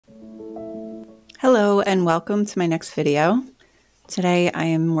Hello and welcome to my next video. Today I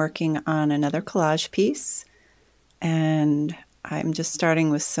am working on another collage piece and I'm just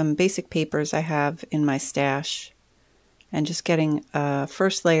starting with some basic papers I have in my stash and just getting a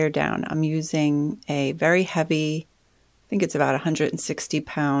first layer down. I'm using a very heavy, I think it's about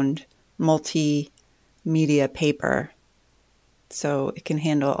 160-pound multimedia paper, so it can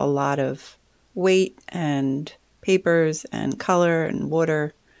handle a lot of weight and papers and color and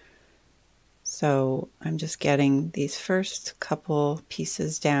water. So I'm just getting these first couple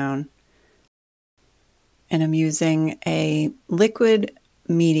pieces down, and I'm using a liquid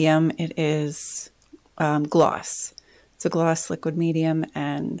medium. It is gloss. It's a gloss liquid medium,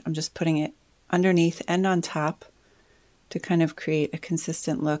 and I'm just putting it underneath and on top to kind of create a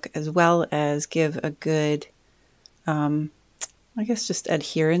consistent look, as well as give a good, I guess, just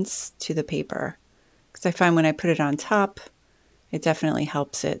adherence to the paper. Because I find when I put it on top, it definitely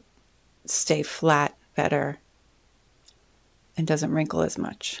helps it stay flat better and doesn't wrinkle as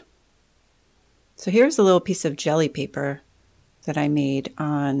much. So here's a little piece of jelly paper that I made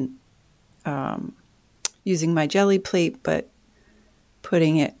on using my jelly plate, but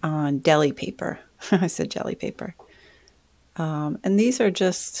putting it on deli paper. I said jelly paper. And these are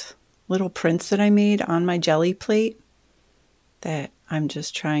just little prints that I made on my jelly plate that I'm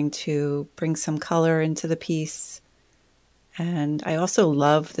just trying to bring some color into the piece. And I also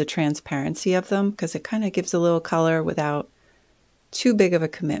love the transparency of them because it kind of gives a little color without too big of a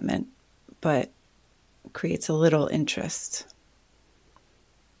commitment, but creates a little interest.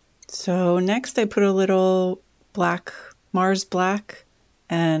 So next I put a little black, Mars black,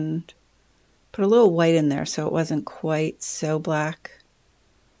 and put a little white in there so it wasn't quite so black.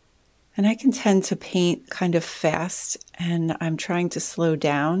 And I can tend to paint kind of fast, and I'm trying to slow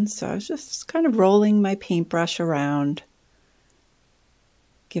down. So I was just kind of rolling my paintbrush around,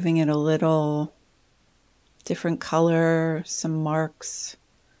 giving it a little different color, some marks,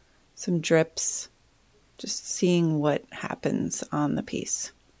 some drips, just seeing what happens on the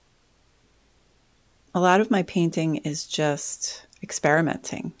piece. A lot of my painting is just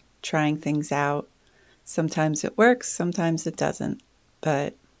experimenting, trying things out. Sometimes it works, sometimes it doesn't,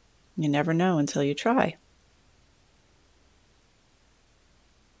 but you never know until you try.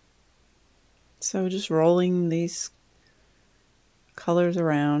 So just rolling these colors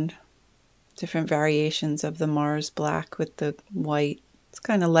around, different variations of the Mars black with the white. It's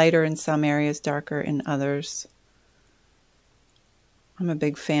kind of lighter in some areas, darker in others. I'm a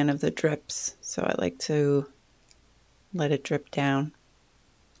big fan of the drips, so I like to let it drip down.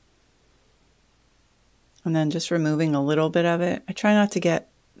 And then just removing a little bit of it. I try not to get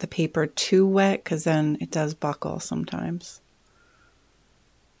the paper too wet because then it does buckle sometimes.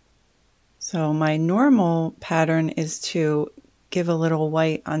 So my normal pattern is to give a little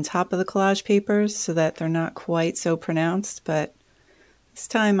white on top of the collage papers so that they're not quite so pronounced, but this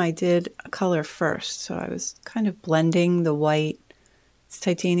time I did a color first. So I was kind of blending the white, it's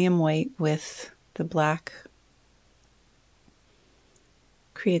titanium white, with the black.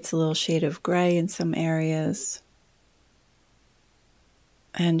 Creates a little shade of gray in some areas.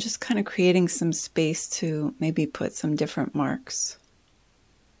 And just kind of creating some space to maybe put some different marks.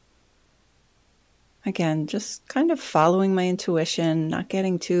 Again, just kind of following my intuition, not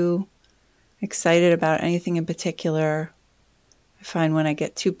getting too excited about anything in particular. I find when I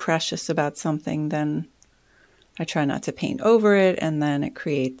get too precious about something, then I try not to paint over it, and then it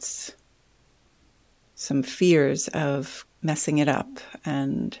creates some fears of messing it up.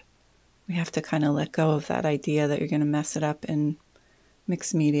 And we have to kind of let go of that idea that you're going to mess it up in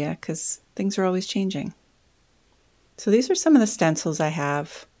mixed media because things are always changing. So these are some of the stencils I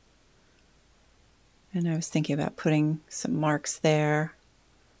have. And I was thinking about putting some marks there.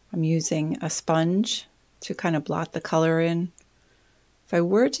 I'm using a sponge to kind of blot the color in. If I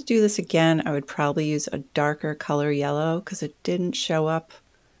were to do this again, I would probably use a darker color yellow because it didn't show up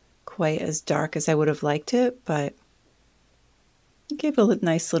quite as dark as I would have liked it, but it gave a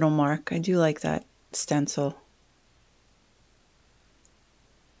nice little mark. I do like that stencil.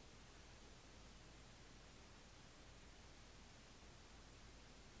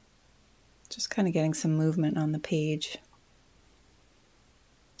 Just kind of getting some movement on the page.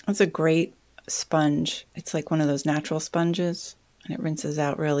 It's a great sponge. It's like one of those natural sponges, and it rinses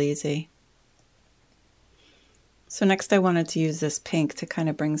out real easy. So next I wanted to use this pink to kind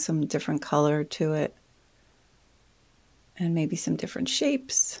of bring some different color to it, and maybe some different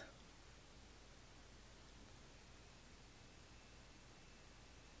shapes.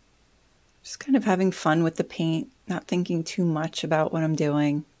 Just kind of having fun with the paint, not thinking too much about what I'm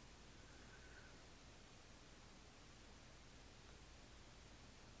doing.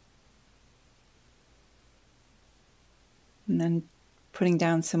 then putting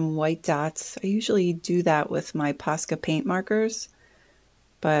down some white dots. I usually do that with my Posca paint markers,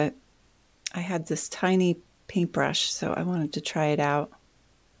 but I had this tiny paintbrush, so I wanted to try it out.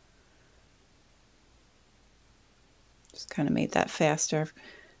 Just kind of made that faster.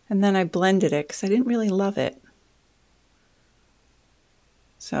 And then I blended it because I didn't really love it.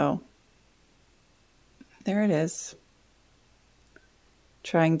 So there it is.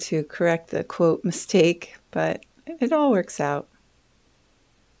 Trying to correct the quote mistake, but it all works out.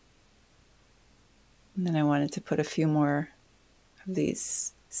 And then I wanted to put a few more of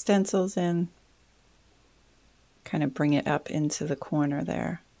these stencils in, kind of bring it up into the corner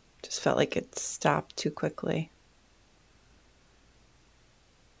there. Just felt like it stopped too quickly.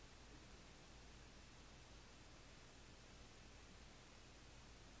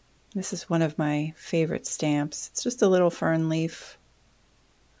 This is one of my favorite stamps. It's just a little fern leaf.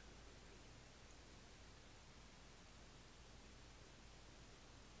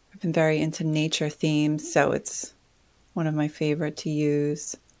 I've been very into nature themes, so it's one of my favorite to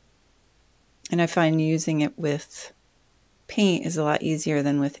use. And I find using it with paint is a lot easier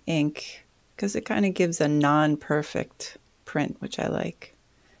than with ink because it kind of gives a non-perfect print, which I like.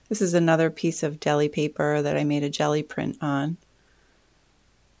 This is another piece of deli paper that I made a jelly print on,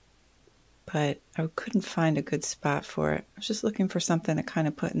 but I couldn't find a good spot for it. I was just looking for something to kind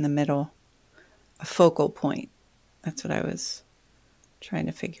of put in the middle, a focal point. That's what I was trying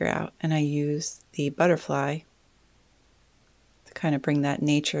to figure out. And I used the butterfly to kind of bring that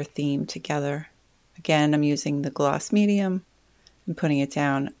nature theme together. Again, I'm using the gloss medium and putting it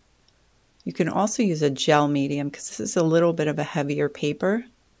down. You can also use a gel medium because this is a little bit of a heavier paper.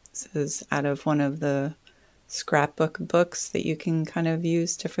 This is out of one of the scrapbook books that you can kind of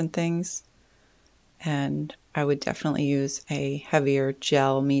use different things. And I would definitely use a heavier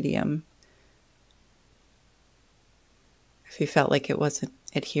gel medium if you felt like it wasn't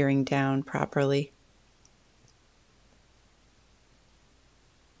adhering down properly.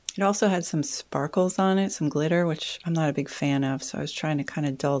 It also had some sparkles on it, some glitter, which I'm not a big fan of, so I was trying to kind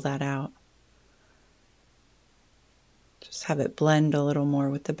of dull that out. Just have it blend a little more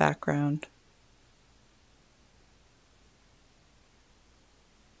with the background.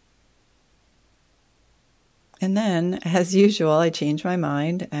 And then, as usual, I changed my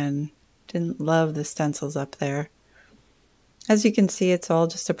mind and didn't love the stencils up there. As you can see, it's all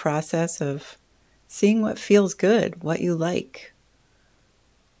just a process of seeing what feels good, what you like.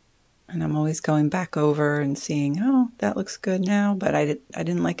 And I'm always going back over and seeing, oh, that looks good now, but I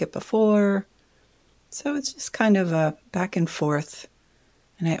didn't like it before. So it's just kind of a back and forth.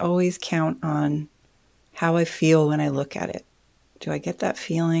 And I always count on how I feel when I look at it. Do I get that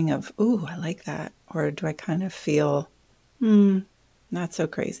feeling of, ooh, I like that? Or do I kind of feel, not so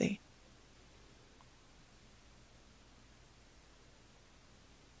crazy?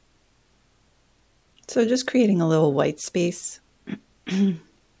 So just creating a little white space. I'm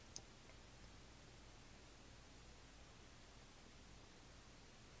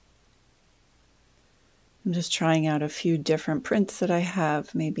just trying out a few different prints that I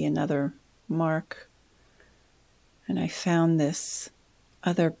have, maybe another mark. And I found this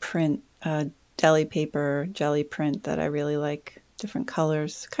other print, deli paper jelly print that I really like, different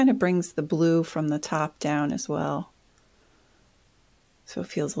colors. Kind of brings the blue from the top down as well. So it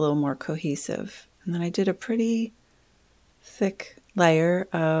feels a little more cohesive. And then I did a pretty thick layer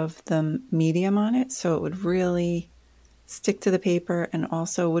of the medium on it, so it would really stick to the paper and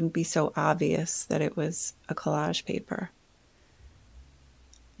also wouldn't be so obvious that it was a collage paper.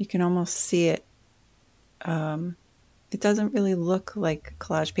 You can almost see it. It doesn't really look like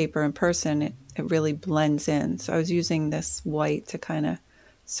collage paper in person. It really blends in. So I was using this white to kind of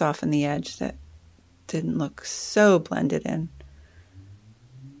soften the edge that didn't look so blended in,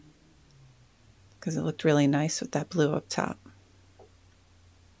 because it looked really nice with that blue up top.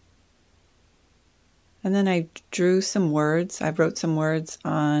 And then I drew some words. I wrote some words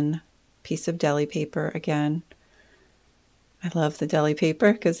on a piece of deli paper again. I love the deli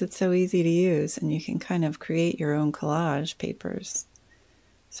paper because it's so easy to use and you can kind of create your own collage papers.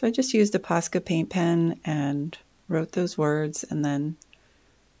 So I just used a Posca paint pen and wrote those words and then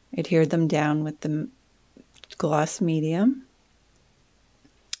adhered them down with the gloss medium.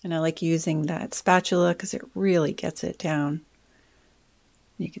 And I like using that spatula because it really gets it down.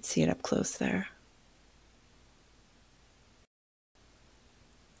 You can see it up close there.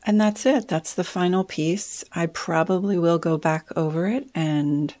 And that's it. That's the final piece. I probably will go back over it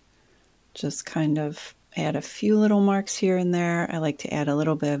and just kind of add a few little marks here and there. I like to add a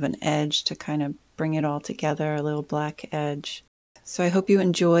little bit of an edge to kind of bring it all together, a little black edge. So I hope you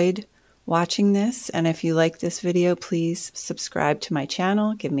enjoyed watching this. And if you like this video, please subscribe to my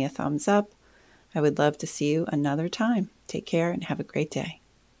channel. Give me a thumbs up. I would love to see you another time. Take care and have a great day.